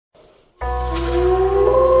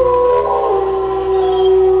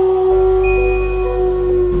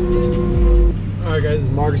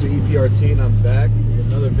RT, and I'm back with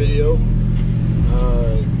another video.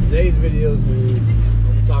 Today's video is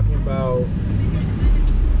I'll be talking about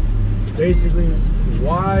basically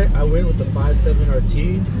why I went with the 5.7 RT,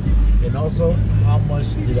 and also how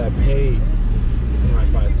much did I pay for my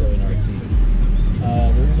 5.7 RT.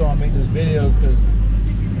 The reason why I make this video is because,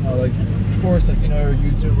 like, of course, I've seen other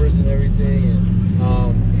YouTubers and everything,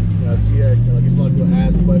 and I see that, I guess a lot of people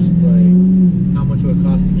ask questions like, how much would it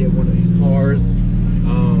cost to get one of these cars?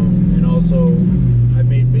 And also, I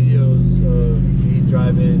made videos of me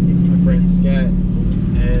driving my friend Scat,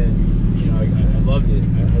 and I loved it. I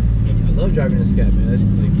love driving a Scat, man. That's,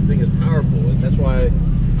 like, the thing is powerful, and that's why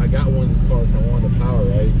I got one of these cars. I wanted the power,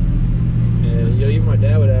 right? And even my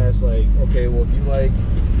dad would ask, like, okay, well, if you like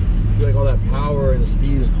all that power and the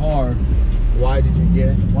speed of the car, why didn't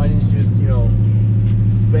you just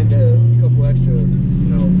spend a couple extra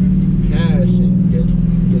cash and get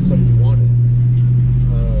something you wanted?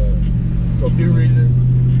 So a few reasons.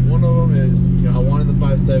 One of them is I wanted the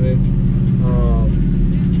 5.7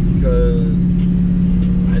 because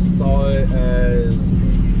I saw it as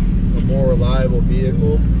a more reliable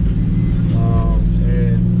vehicle,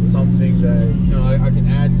 and something that I can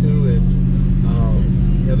add to, and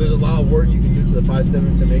there's a lot of work you can do to the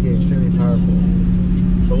 5.7 to make it extremely powerful.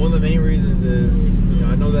 So one of the main reasons is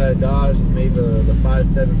I know that Dodge has made the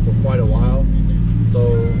 5.7 for quite a while.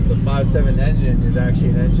 So the 5.7 engine is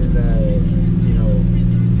actually an engine that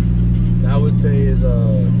I would say is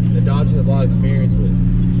the Dodge has a lot of experience with.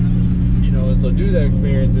 And so due to that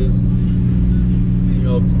experiences,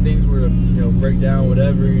 if things were to break down,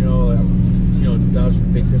 whatever, Dodge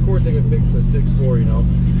can fix it. Of course, they can fix the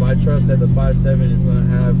 6.4, but I trust that the 5.7 is going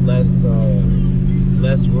to have less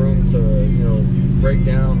room to break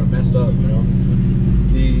down or mess up.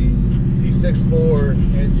 The 6.4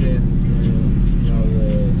 engine,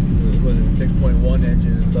 was it 6.1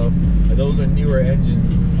 engine and stuff? Those are newer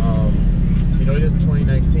engines. It is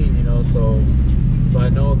 2019. So I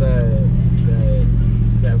know that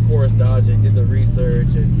of course Dodge, they did the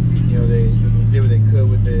research, and they did what they could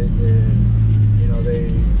with it, and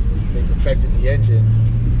they perfected the engine.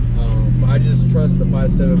 But I just trust the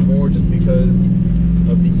 5.7 more just because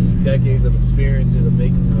of the decades of experiences of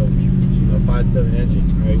making a 5.7 engine,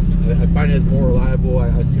 right? I find it more reliable.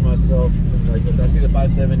 I see myself, like, I see the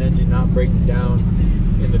 5.7 engine not breaking down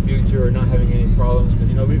in the future or not having any problems, because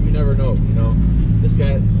we never know. The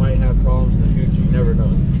Scat might have problems in the future. You never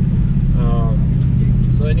know.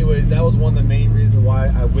 So anyways, that was one of the main reasons why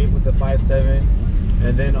I went with the 5.7,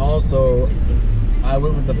 and then also I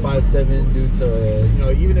went with the 5.7 due to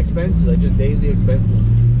even expenses, like just daily expenses.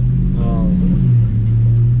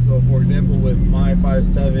 So for example, with my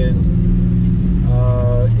 5.7,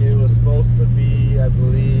 it was supposed to be, I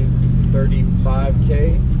believe,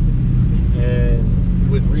 35K, and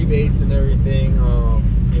with rebates and everything,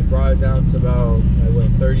 it brought it down to about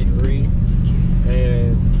 33.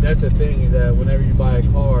 And that's the thing, is that whenever you buy a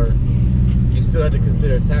car, you still have to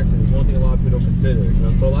consider taxes. It's one thing a lot of people don't consider.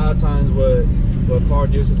 So a lot of times what car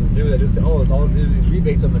dealerships will do, that just say, oh, there's these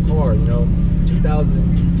rebates on the car,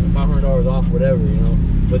 $2,500 off, whatever,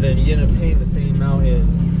 but then you end up paying the same amount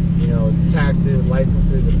in taxes,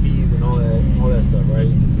 licenses, and fees, and all that stuff,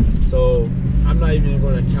 right? So I'm not even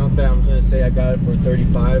going to count that. I'm just going to say I got it for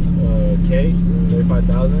 35K,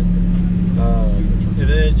 35,000. And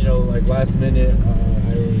then like last minute, I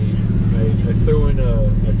threw in a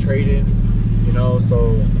trade-in,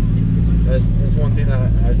 so that's one thing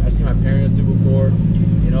that I see my parents do before,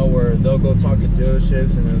 where they'll go talk to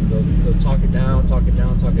dealerships, and then they'll talk it down,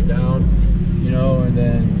 and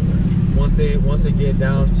then once they get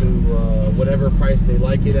down to whatever price they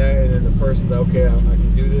like it at, and then the person's like, okay, I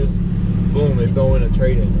can do this, boom, they throw in a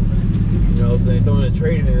trade-in. So they throw in a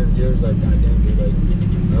trade-in, and the dealer's like, god damn, dude, like,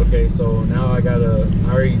 okay, so now I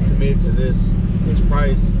already committed to this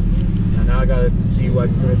price, and now I gotta see what I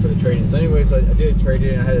can commit for the trade-in. So anyway, so I did a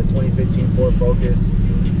trade-in. I had a 2015 Ford Focus.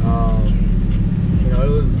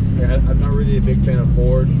 I'm not really a big fan of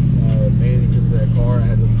Ford, mainly because of that car. I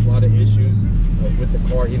had a lot of issues with the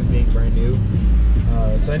car, even being brand new.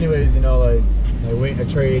 So anyways, like, I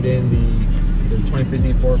traded in the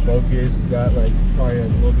 2015 Ford Focus, got like probably a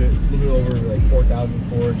little bit over like 4,000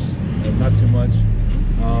 for it, just not too much.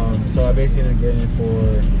 So I basically ended up getting it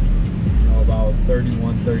for about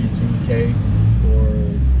 32K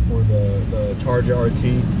for the Charger RT.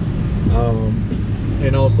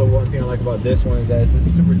 And also one thing I like about this one is that it's a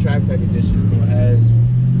Super Track Pack edition, so it has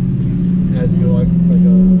like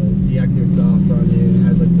the active exhaust on it. It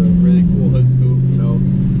has like the really cool hood scoop,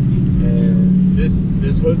 and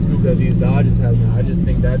this hood scoop that these Dodges have now, I just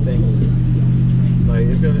think that thing is like,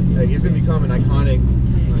 it's gonna become an iconic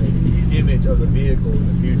image of the vehicle in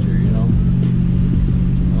the future, you know.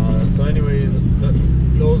 So anyways,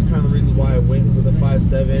 those are kind of the reasons why I went with a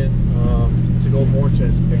 5.7, to go more to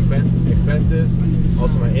expenses.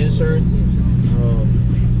 Also my insurance.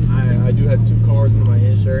 I do have 2 cars in my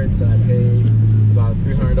insurance, and I pay about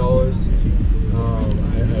 $300. I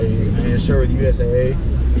insure with USAA,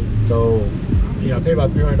 so you know I pay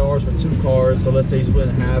about $300 for 2 cars. So let's say you split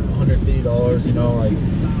in half, $150. You know, like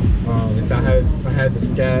if I had the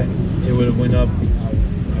Scat, it would have went up.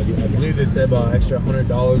 I believe they said about extra $100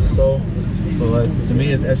 or so. So that's, to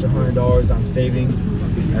me, it's extra $100 I'm saving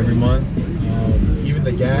every month. Even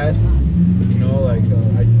the gas, you know, like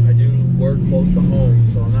I do work close to home,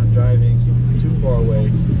 so I'm not driving too far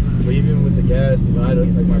away. But even with the gas, you know,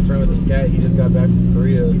 like my friend with the Scat, he just got back from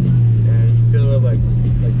Korea, and he filled up like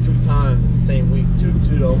 2 times in the same week, 2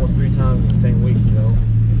 to almost 3 times in the same week, you know.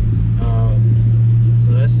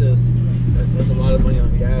 So that's a lot of money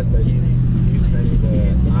on gas that he's spending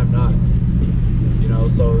that I'm not, you know.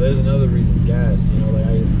 So there's another reason, gas, you know.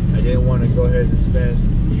 Like I didn't want to go ahead and spend,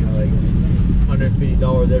 you know, like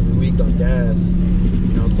 $150 every week on gas,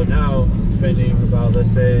 you know. So now I'm spending about,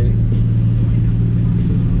 let's say,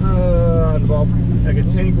 about, like a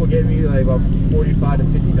tank will get me like about $45 to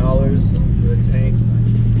 $50 for the tank.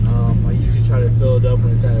 I usually try to fill it up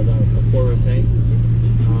when it's at about a quarter tank.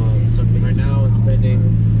 So right now I'm spending,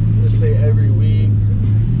 let's say every week,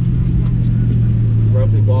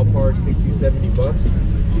 roughly ballpark $60-70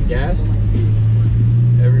 on gas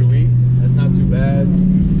every week. That's not too bad.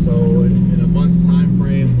 So in a month's time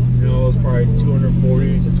frame, you know, it's probably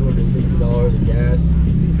 $240 to $260 of gas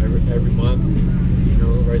every month. You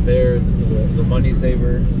know, right there is a money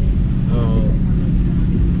saver.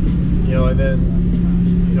 You know, and then,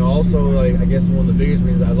 you know, also, like, I guess one of the biggest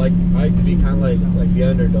reasons I like to be kind of like the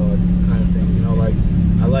underdog kind of things. You know, like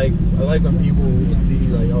I like when people see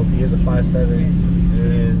like, oh, he has a 5.7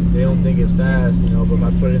 and they don't think it's fast, you know. But if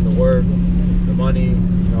I put in the work, the money,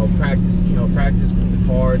 you know, practice with the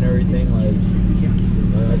car and everything, like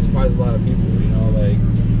I surprised a lot of people, you know. Like,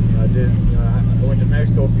 you know, I went to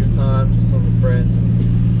Mexico a few times with some of the friends.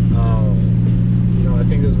 You know, I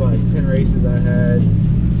think it was about like 10 races I had.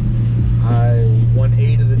 I won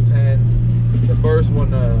 8 of the 10. The first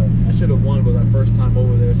one I should have won, but my first time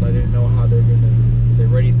over there, so I didn't know how they were gonna say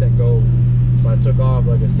ready, set, go. So I took off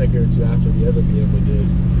like a second or two after the other vehicle did.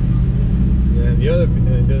 And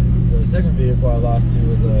then the second vehicle I lost to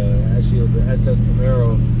was actually it was the SS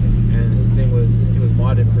Camaro, and this thing was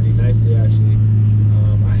modded pretty nicely actually.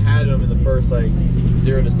 I had him in the first like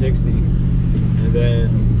 0 to 60, and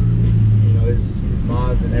then, you know, his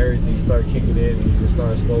mods and everything started kicking in, and he just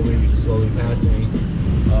started slowly passing me.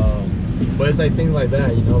 But it's like things like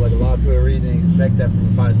that, you know, like a lot of people really didn't expect that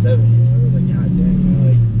from a 5.7. You know, it was like, god dang, you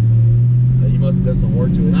know, like you must have done some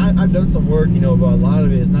work to it. And I've done some work, you know, but a lot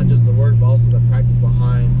of it is not just the work, but also the practice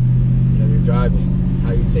behind, you know, your driving,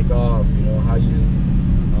 how you take off, you know, how you,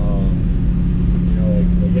 you know, like,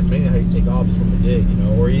 I guess mainly how you take off is from the dig, you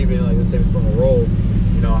know, or even like, let's say from a roll,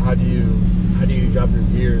 you know, how do you drop your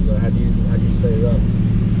gears, or how do you set it up?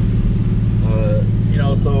 You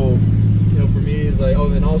know, so, you know, for me it's like, oh,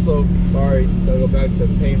 then also, sorry, gotta go back to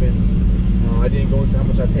payments. I didn't go into how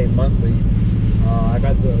much I pay monthly. I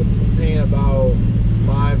got paying about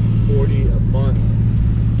 $540 a month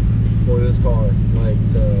for this car, like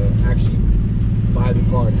to actually buy the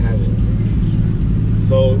car and have it.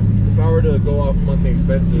 So if I were to go off monthly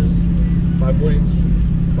expenses,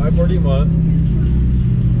 $540 a month.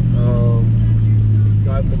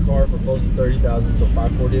 Got the car for close to $30,000, so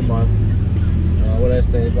 $540 a month. What did I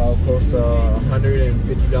say, about close to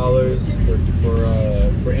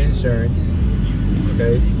 $150 for insurance.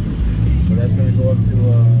 Okay, so that's gonna go up to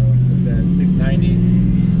what's that,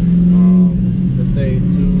 $690. Let's say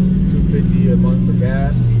 $250 a month for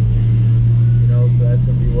gas. You know, so that's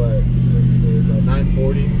gonna be what, about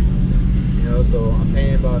 $940. You know, so I'm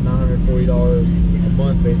paying about $940 a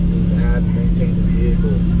month basically to have and maintain this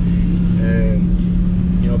vehicle. And,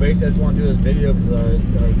 you know, basically I just want to do this video because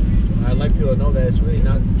I'd like people to know that it's really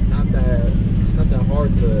not that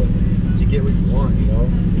hard to get what you want, you know.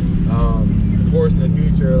 Of course, in the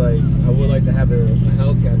future, like, I would like to have a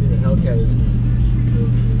Hellcat. I think the Hellcat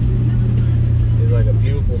is like a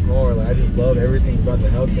beautiful car. Like, I just love everything about the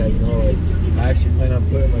Hellcat, you know. Like, I actually plan on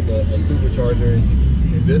putting like a supercharger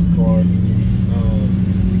in this car.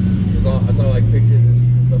 I saw like pictures and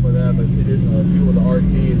stuff like that, like people with the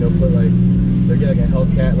RT, and they'll get like a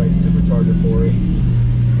Hellcat like supercharger for it.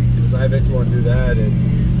 So I eventually want to do that. And,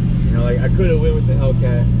 you know, like, I could have went with the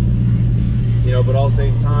Hellcat, you know, but all the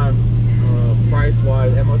same time, price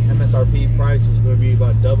wise, MSRP price was going to be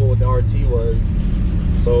about double what the RT was.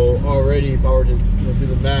 So already, if I were to do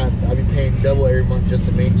the math, I'd be paying double every month just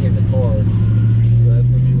to maintain the car. So that's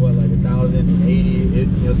gonna be what, like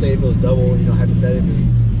 $1,080. Say if it was double, hypothetically,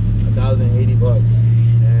 $1,080.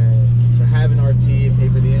 And to have an RT, pay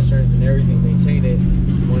for the insurance and everything, maintain it,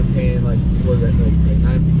 I'm only paying like, what was it, like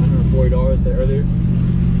 $940 said earlier.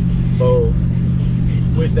 So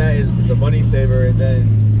with that, it's a money saver, and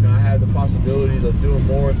then I have the possibilities of doing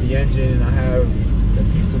more with the engine, and I have the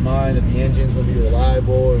peace of mind that the engine's gonna be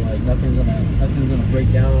reliable, and like nothing's gonna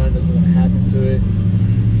break down on it, nothing's gonna happen to it.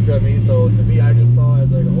 You see what I mean? So to me, I just saw it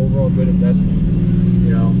as like an overall good investment.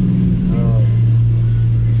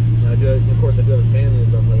 Of course, I do have a family and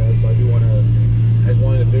stuff like that, so I just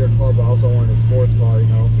wanted a bigger car, but I also wanted a sports car. I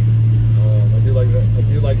do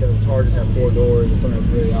like that the Chargers have 4 doors. It's something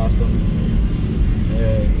that's really awesome.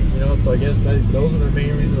 And so I guess those are the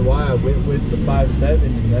main reasons why I went with the 5.7,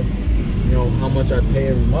 and that's how much I pay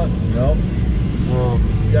every month. If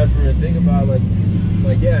you guys were to think about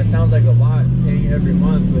yeah, it sounds like a lot paying every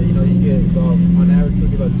month, but you get about, on average, you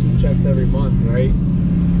get about 2 checks every month, right?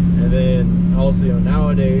 And then also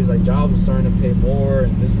nowadays, like, jobs are starting to pay more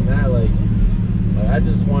and this and that. Like I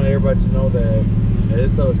just want everybody to know that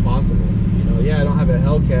this stuff is possible. Yeah, I don't have a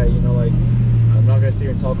Hellcat. Like, I'm not gonna sit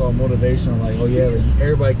here and talk all motivational, like, oh yeah, like,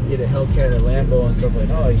 everybody can get a Hellcat, a Lambo and stuff. Like,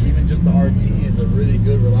 no, like, even just the RT is a really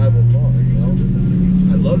good, reliable car.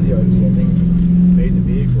 I love the RT. I think it's an amazing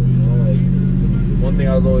vehicle. Like, one thing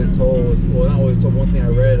I was always told was, well, not always told, one thing I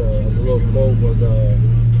read as a little quote was,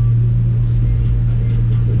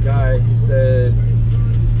 this guy, he said,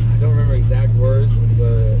 I don't remember exact words,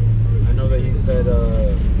 but I know that he said,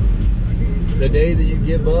 the day that you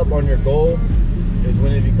give up on your goal is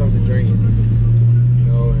when it becomes a dream.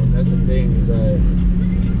 And that's the thing, is that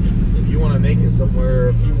if you want to make it somewhere,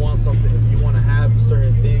 if you want something, if you want to have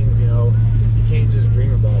certain things, you can't just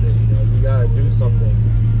dream about it. You gotta do something.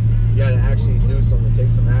 You gotta actually do something, take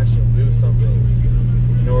some action, do something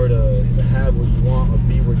in order to have what you want or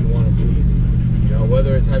be where you want to be.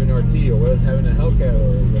 Whether it's having an RT or whether it's having a Hellcat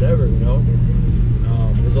or whatever,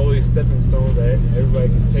 there's always stepping stones that everybody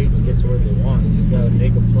can take to get to where they want. You just gotta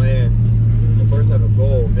make a plan. First, have a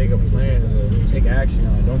goal, make a plan, and take action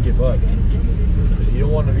on it. Don't give up. You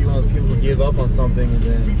don't want to be one of those people who give up on something and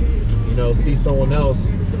then, see someone else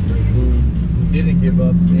who didn't give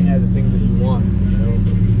up. They have the things that you want.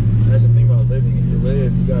 That's the thing about living. If you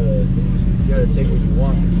live, you gotta take what you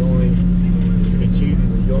want. It's gonna be cheesy,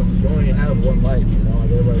 but you only have one life.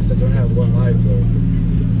 Like everybody says, you only have one life, so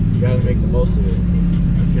you gotta make the most of it.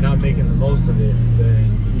 If you're not making the most of it,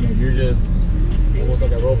 then you're just almost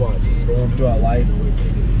like a robot, just going throughout life,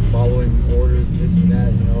 following orders, this and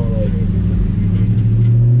that,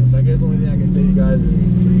 So I guess the only thing I can say to you guys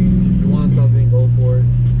is, if you want something, go for it,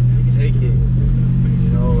 take it.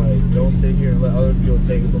 Don't sit here and let other people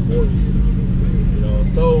take it before you.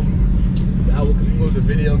 So that will conclude the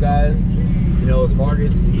video, guys. It's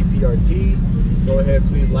Marcus, EPRT. Go ahead,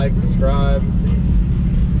 please like, subscribe,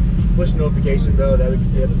 push the notification bell, that we can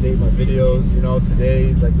stay up to date with my videos. Today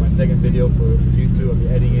is like my second video for YouTube. I'll be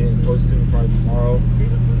editing it and posting it probably tomorrow.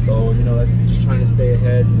 So just trying to stay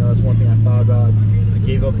ahead. That's one thing I thought about. I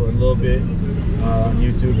gave up a little bit on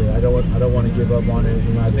YouTube, but I don't want to give up on it.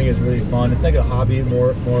 I think it's really fun. It's like a hobby,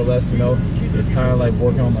 more or less. It's kind of like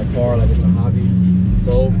working on my car, like it's a hobby.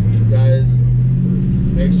 So guys,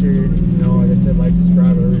 make sure like I said, like,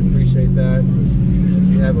 subscribe. I really appreciate that. If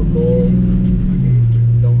you have a goal,